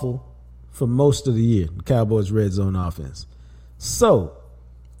awful for most of the year, the Cowboys' red zone offense. So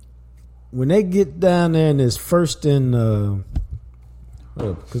when they get down there and it's first and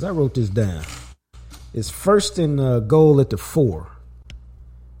because I wrote this down. It's first and goal at the 4.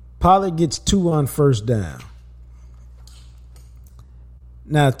 Pollard gets 2 on first down.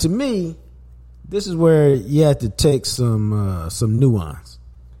 Now, to me, this is where you have to take some nuance,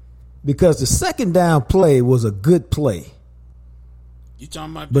 because the second down play was a good play. You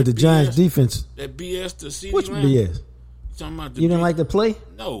talking about? But the Giants defense. That BS to CD Which Lamb? BS? You talking about? You didn't like the play?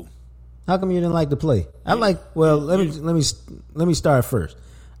 No. How come you didn't like the play? Let me start first.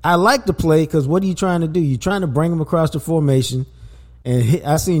 I like the play because what are you trying to do? You're trying to bring them across the formation, and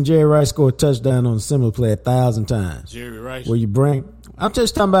I seen Jerry Rice score a touchdown on a similar play 1,000 times. Jerry Rice. I'm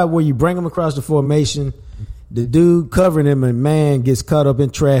just talking about where you bring them across the formation. The dude covering him, and man gets caught up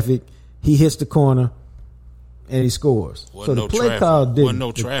in traffic. He hits the corner, and he scores. Wasn't so the play call didn't. Wasn't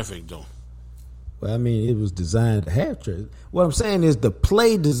no traffic though. Well, I mean, it was designed to have traffic. What I'm saying is the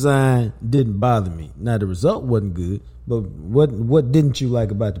play design didn't bother me. Now, the result wasn't good, but what didn't you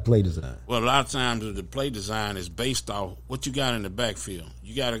like about the play design? Well, a lot of times the play design is based off what you got in the backfield.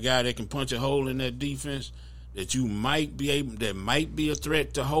 You got a guy that can punch a hole in that defense that you might be able, that might be a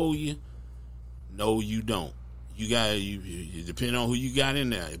threat to hold you. No, you don't. You got you depend on who you got in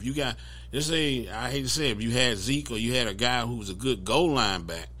there. If you got, let's say, I hate to say it, if you had Zeke or you had a guy who was a good goal line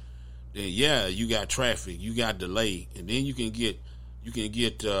back, then yeah, you got traffic, you got delay, and then you can get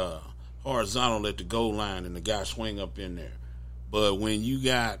horizontal at the goal line and the guy swing up in there. But when you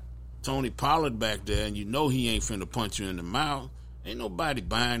got Tony Pollard back there and you know he ain't finna punch you in the mouth, ain't nobody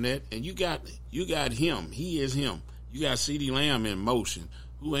buying that. And you got him. He is him. You got CeeDee Lamb in motion.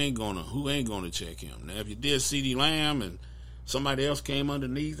 Who ain't gonna check him? Now if you did CeeDee Lamb and somebody else came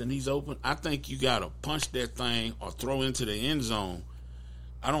underneath and he's open, I think you gotta punch that thing or throw into the end zone.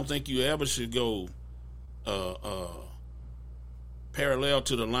 I don't think you ever should go parallel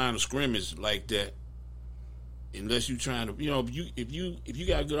to the line of scrimmage like that, unless you're trying to, if you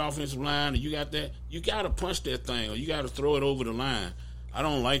got a good offensive line and you got that, you got to punch that thing or you got to throw it over the line. I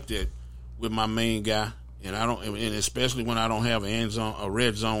don't like that with my main guy, and especially when I don't have a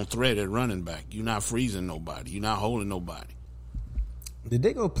red zone threat at running back. You're not freezing nobody. You're not holding nobody. Did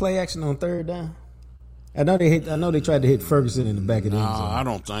they go play action on third down? I know they tried to hit Ferguson in the back of the end zone. I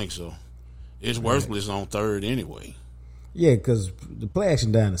don't think so. It's worthless on third anyway. Yeah, because the play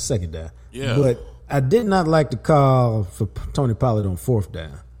action down is second down. Yeah. But I did not like the call for Tony Pollard on fourth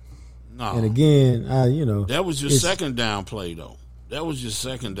down. No. And again, that was your second down play, though. That was your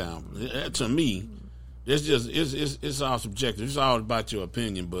second down. To me, it's all subjective. It's all about your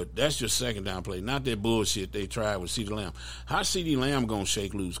opinion, but that's your second down play, not that bullshit they tried with CeeDee Lamb. How CeeDee Lamb gonna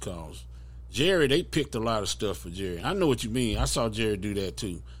shake loose calls? Jerry, they picked a lot of stuff for Jerry. I know what you mean. I saw Jerry do that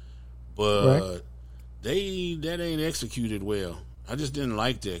too, but right. That ain't executed well. I just didn't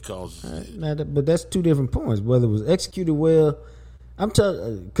like that cause. But that's two different points. Whether it was executed well,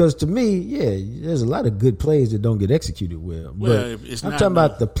 because to me, yeah, there's a lot of good plays that don't get executed well. But I'm talking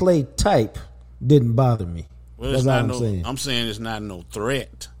about the play type didn't bother me. Well, that's what I'm saying. I'm saying it's not no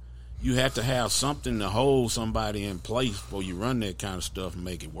threat. You have to have something to hold somebody in place before you run that kind of stuff and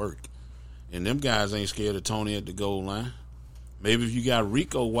make it work. And them guys ain't scared of Tony at the goal line. Maybe if you got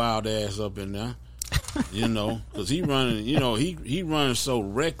Rico wild ass up in there, because he running, he runs so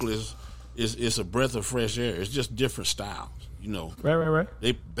reckless. It's a breath of fresh air. It's just different styles, Right.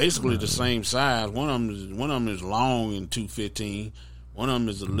 They basically the same size. One of them is long and 215. One of them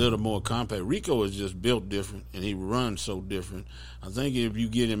is a little more compact. Rico is just built different, and he runs so different. I think if you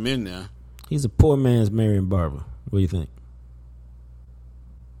get him in there, he's a poor man's Marion Barber. What do you think?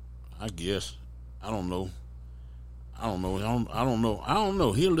 I guess. I don't know. He got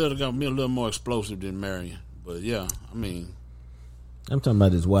me a little more explosive than Marion. But yeah, I'm talking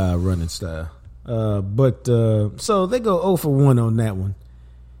about his wild running style. So they go 0 for 1 on that one.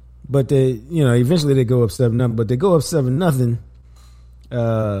 But they, eventually they go up 7-0. But they go up 7-0.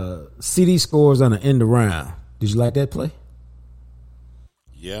 CD scores on an end around. Did you like that play?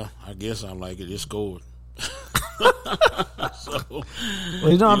 Yeah, I guess I like it. It scored.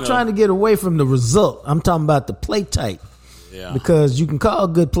 I'm trying to get away from the result. I'm talking about the play type. Yeah. Because you can call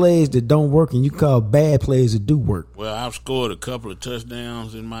good plays that don't work, and you can call bad plays that do work. Well, I've scored a couple of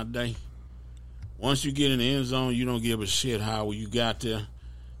touchdowns in my day. Once you get in the end zone, you don't give a shit how you got there.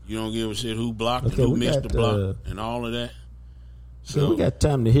 You don't give a shit who blocked and who missed the block and all of that. So we got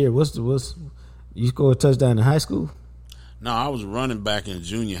time to hear. You scored a touchdown in high school? No, I was running back in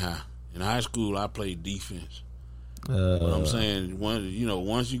junior high. In high school, I played defense. But I'm saying,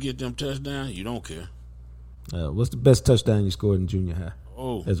 once you get them touchdowns, you don't care. What's the best touchdown you scored in junior high?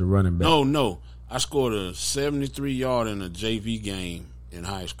 As a running back? No. I scored a 73-yard in a JV game in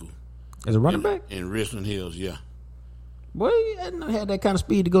high school. As a running back? In Richland Hills, yeah. Boy, you hadn't had that kind of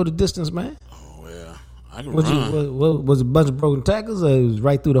speed to go the distance, man. Oh, well, I can run. Was it a bunch of broken tackles, or it was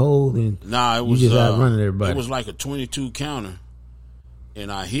right through the hole? And it was you just outrunning everybody? It was like a 22 counter,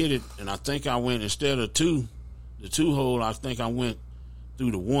 and I hit it, and I think I went, instead of the two hole, I think I went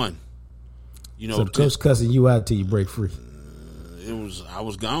through the one. So the coach cussing you out till you break free. I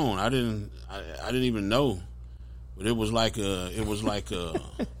was gone. I didn't even know, but it was like a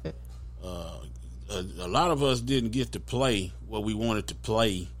lot of us didn't get to play what we wanted to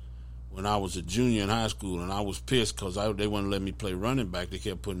play when I was a junior in high school, and I was pissed because they wouldn't let me play running back. They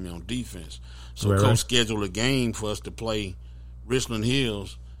kept putting me on defense. So Coach scheduled a game for us to play Richland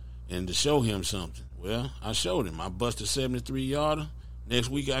Hills and to show him something. Well, I showed him. I busted 73-yarder. Next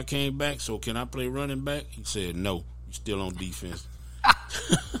week I came back, so can I play running back? He said, no, you're still on defense.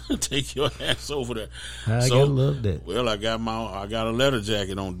 Take your ass over there. I gotta love that. Well, I got a leather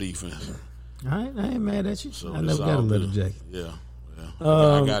jacket on defense. I ain't mad at you. So I never got a leather jacket. Yeah.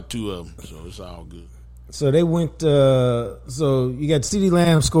 I got two of them, so it's all good. So they went. So you got CeeDee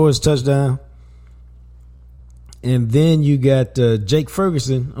Lamb scores touchdown, and then you got Jake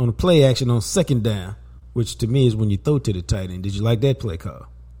Ferguson on the play action on second down, which to me is when you throw to the tight end. Did you like that play call?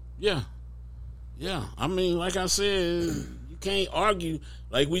 Yeah. I mean, like I said, you can't argue.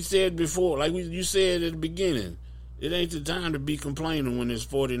 Like we said before, you said at the beginning, it ain't the time to be complaining when it's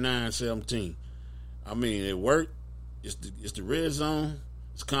 49-17. I mean, it worked. It's the red zone.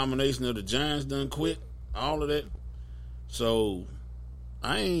 It's a combination of the Giants done quit, all of that. So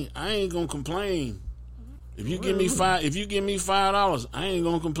I ain't gonna complain. If you give me $5, I ain't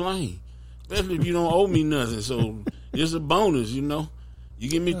gonna complain. Especially if you don't owe me nothing. So it's a bonus, You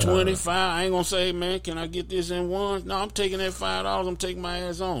give me 25, I ain't gonna say, man, can I get this in one? No, I'm taking that $5. I'm taking my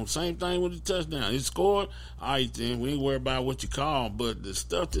ass on. Same thing with the touchdown. It scored. All right, then we ain't worried about what you call. But the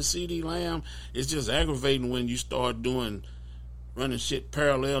stuff to CeeDee Lamb, it's just aggravating when you start running shit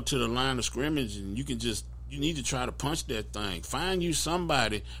parallel to the line of scrimmage, and you need to try to punch that thing. Find you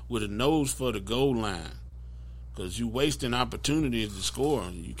somebody with a nose for the goal line, because you wasting opportunities to score.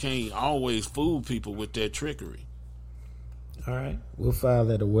 You can't always fool people with that trickery. All right, we'll file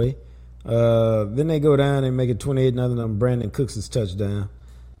that away. Then they go down and make it 28-0 on Brandin Cooks' touchdown.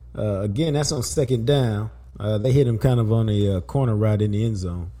 Again, that's on second down. They hit him kind of on a corner route in the end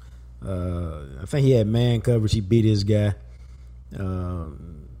zone. I think he had man coverage. He beat his guy.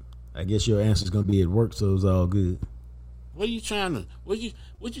 I guess your answer is going to be it worked, so it was all good. What you trying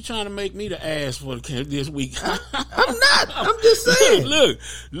to make me the ass for this week? I'm not. I'm just saying. Look.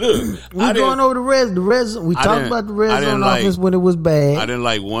 We're going over the red zone. We talked about the red zone offense when it was bad. I didn't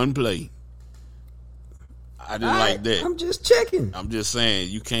like one play. I didn't like that. I'm just checking. I'm just saying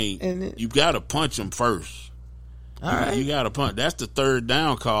you can't. You got to punch them first. All right. You got to punch. That's the third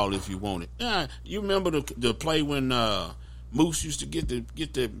down call if you want it. Yeah. You remember the play when Moose used to get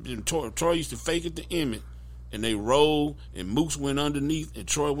the Troy used to fake it to Emmett. And they rolled, and Moose went underneath, and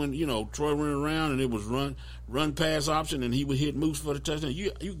Troy went around, and it was run pass option, and he would hit Moose for the touchdown.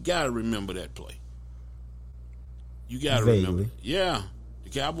 You got to remember that play. You got to remember. Yeah, the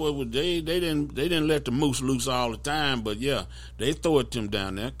Cowboys they didn't let the Moose loose all the time, but yeah, they throw it to him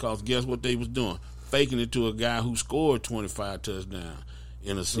down there. Cause guess what they was doing? Faking it to a guy who scored 25 touchdowns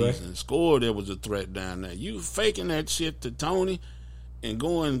in a season. Right. Scored, there was a threat down there. You faking that shit to Tony and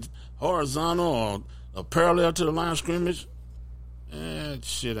going horizontal or a parallel to the line of scrimmage, that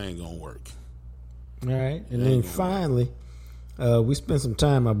shit ain't gonna work. All right, and then finally, we spent some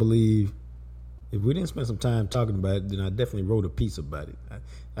time, I believe. If we didn't spend some time talking about it, then I definitely wrote a piece about it.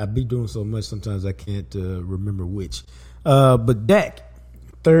 I be doing so much sometimes I can't remember which. But Dak,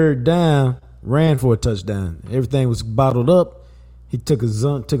 third down, ran for a touchdown. Everything was bottled up. He took a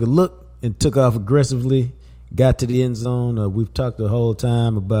look and took off aggressively. Got to the end zone. We've talked the whole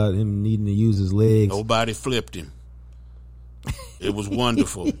time about him needing to use his legs. Nobody flipped him. It was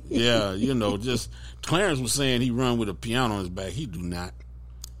wonderful. Yeah, just Clarence was saying he run with a piano on his back. He do not.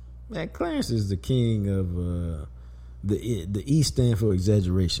 Man, Clarence is the king of The E stand for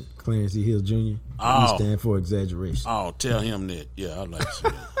exaggeration. Clarence E. Hill Jr. E stand for exaggeration. Oh, tell him that. Yeah, I like to see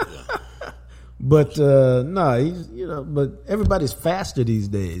that. Yeah. But he's but everybody's faster these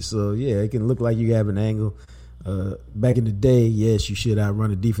days. So yeah, it can look like you have an angle. Back in the day, yes, you should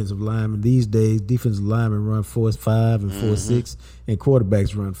outrun a defensive lineman. These days, defensive linemen run 4.5 and 4.6, and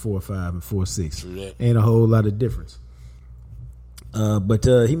quarterbacks run 4.5 and 4.6. Ain't a whole lot of difference. But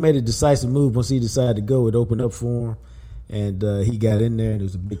he made a decisive move once he decided to go. It opened up for him, and he got in there, and it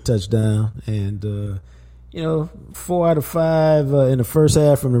was a big touchdown. And 4 out of 5 in the first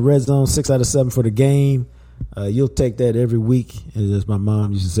half from the red zone, 6 out of 7 for the game. You'll take that every week, as my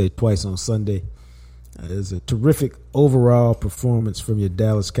mom used to say, twice on Sunday. It's a terrific overall performance from your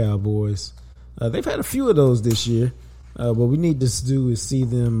Dallas Cowboys. They've had a few of those this year. What we need to do is see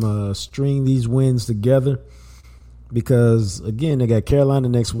them string these wins together because, again, they got Carolina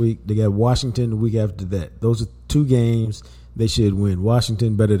next week. They got Washington the week after that. Those are 2 games they should win.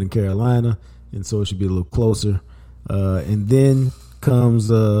 Washington better than Carolina, and so it should be a little closer. And then comes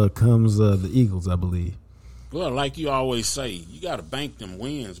the Eagles, I believe. Well, like you always say, you got to bank them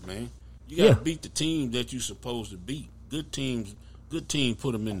wins, man. You got to beat the team that you're supposed to beat. Good team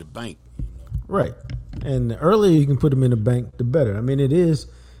put them in the bank. Right. And the earlier you can put them in the bank, the better. I mean,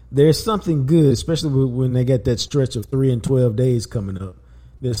 there's something good, especially when they got that stretch of 3 and 12 days coming up.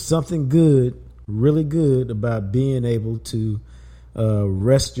 There's something good, really good about being able to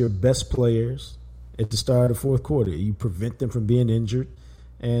rest your best players at the start of the fourth quarter. You prevent them from being injured,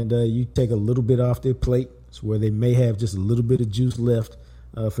 and you take a little bit off their plate where they may have just a little bit of juice left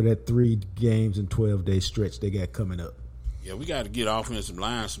for that 3 games and 12-day stretch they got coming up. Yeah, we got to get offensive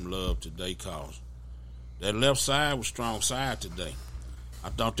line some love today, cause that left side was strong side today. I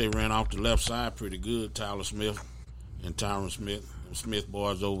thought they ran off the left side pretty good. Tyler Smith and Tyron Smith, them Smith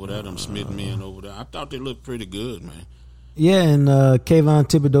boys over there, them Smith men over there. I thought they looked pretty good, man. Yeah, and Kayvon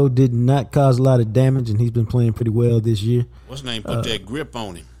Thibodeau did not cause a lot of damage, and he's been playing pretty well this year. What's his name? Put that grip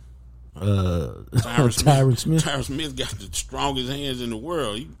on him. Tyron Smith. Tyron Smith got the strongest hands in the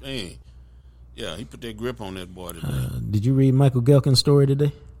world. He put that grip on that boy today. Did you read Michael Gelkin's story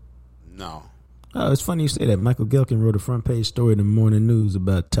today? No. Oh, it's funny you say that. Michael Gelkin wrote a front page story in the morning news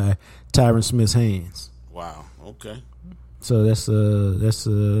about Tyron Smith's hands. Wow. Okay. So it's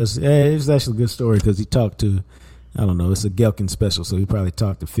actually a good story because he talked to, I don't know, it's a Gelkin special, so he probably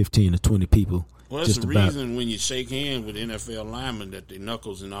talked to 15 or 20 people. Well, that's the reason when you shake hands with NFL linemen that their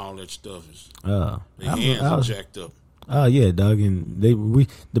knuckles and all that stuff is their hands are jacked up. Oh yeah, dog. And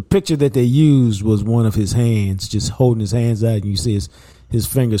the picture that they used was one of his hands, just holding his hands out, and you see his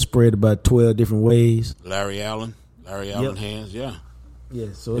fingers spread about 12 different ways. Larry Allen hands, yeah. Yeah,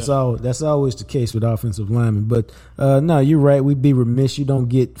 so that's always the case with offensive linemen. But no, you're right. We'd be remiss. You don't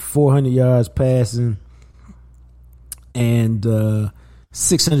get 400 yards passing and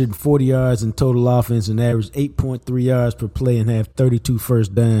 640 yards in total offense and average 8.3 yards per play and have 32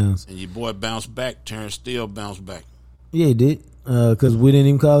 first downs. And your boy bounced back. Terrence Steele bounced back. Yeah, he did. Because we didn't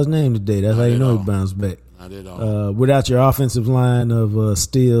even call his name today. That's how you know he bounced back. Not at all. Without your offensive line of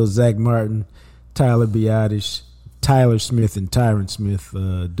Steele, Zach Martin, Tyler Biadasz, Tyler Smith, and Tyron Smith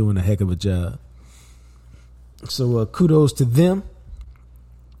doing a heck of a job. So kudos to them.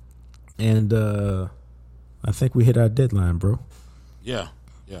 And I think we hit our deadline, bro. Yeah,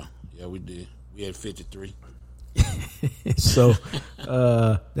 we did. We had 53. So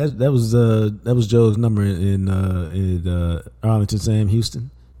that was Joe's number in Arlington, Sam Houston.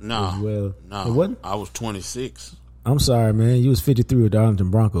 No, it wasn't. I was 26. I'm sorry, man. You was 53 with the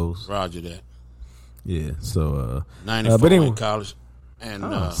Arlington Broncos. Roger that. Yeah. So 94 but anyway, in college.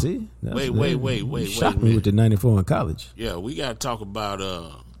 And see, wait. Shocked me with the 94 in college. Yeah, we got to talk about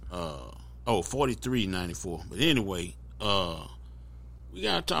 43, 94. But anyway, we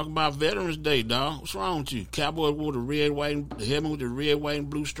got to talk about Veterans Day, dog. What's wrong with you? Cowboys with the helmet with the red, white, and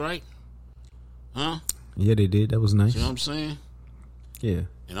blue stripe? Huh? Yeah, they did. That was nice. You know what I'm saying? Yeah.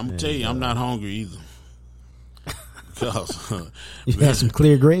 And I'm going to tell you, I'm not hungry either. Because you got some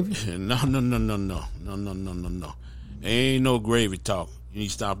clear gravy? No. Ain't no gravy talk. You need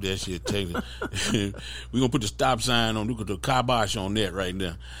to stop that shit. We're going to put the stop sign on, look at the kibosh on that right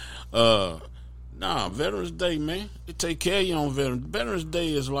now. Nah, Veterans Day, man. They take care of you on Veterans. Veterans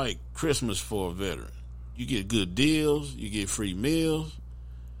Day is like Christmas for a veteran. You get good deals. You get free meals.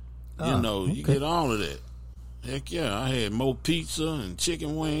 You get all of that. Heck yeah, I had more pizza and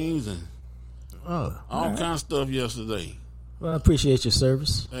chicken wings and all kind of stuff yesterday. Well, I appreciate your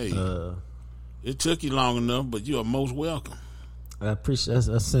service. Hey, it took you long enough, but you are most welcome. I appreciate.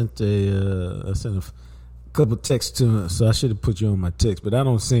 I sent a couple texts to, so I should have put you on my text, but I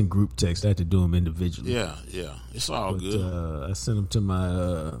don't send group texts. I have to do them individually. Yeah, it's all good. I sent them to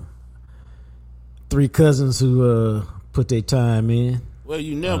my 3 cousins who put their time in. Well,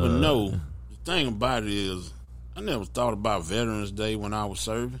 you never know. The thing about it is, I never thought about Veterans Day when I was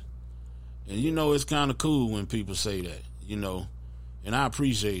serving, and it's kind of cool when people say that, and I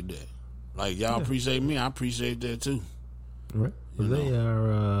appreciate that. Like y'all appreciate me, I appreciate that too. Right. They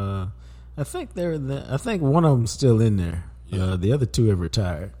are. I think I think one of them's still in there. Yeah. The other 2 have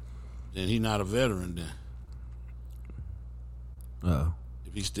retired. Then he's not a veteran then. Oh.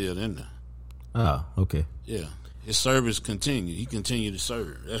 If he's still in there. Oh, okay. Yeah. His service continued. He continued to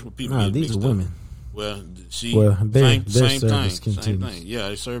serve. That's what people. These are women. Well, their same service thing. continues. Same thing. Yeah,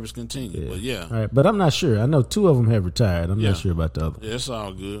 his service continued. But yeah. All right, but I'm not sure. I know 2 of them have retired. I'm not sure about the other. Yeah, it's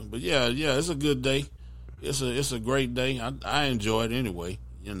all good. But yeah, it's a good day. It's a great day. I enjoy it anyway,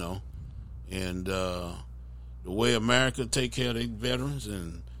 And the way America take care of their veterans,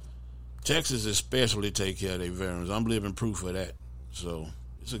 and Texas especially take care of their veterans. I'm living proof of that. So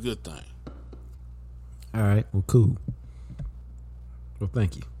it's a good thing. All right. Well, cool. Well,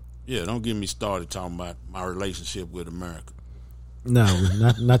 thank you. Yeah, don't get me started talking about my relationship with America. No,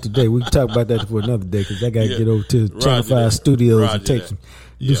 not today. We can talk about that for another day because I got to get over to Channel 5 Studios and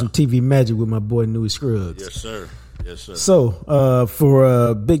do some TV magic with my boy Newey Scruggs. Yes, sir. Yes, sir. So,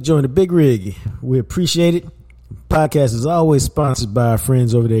 for Big Joe and the Big Rig, we appreciate it. Podcast is always sponsored by our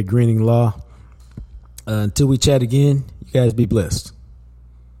friends over there at Greening Law. Until we chat again, you guys be blessed.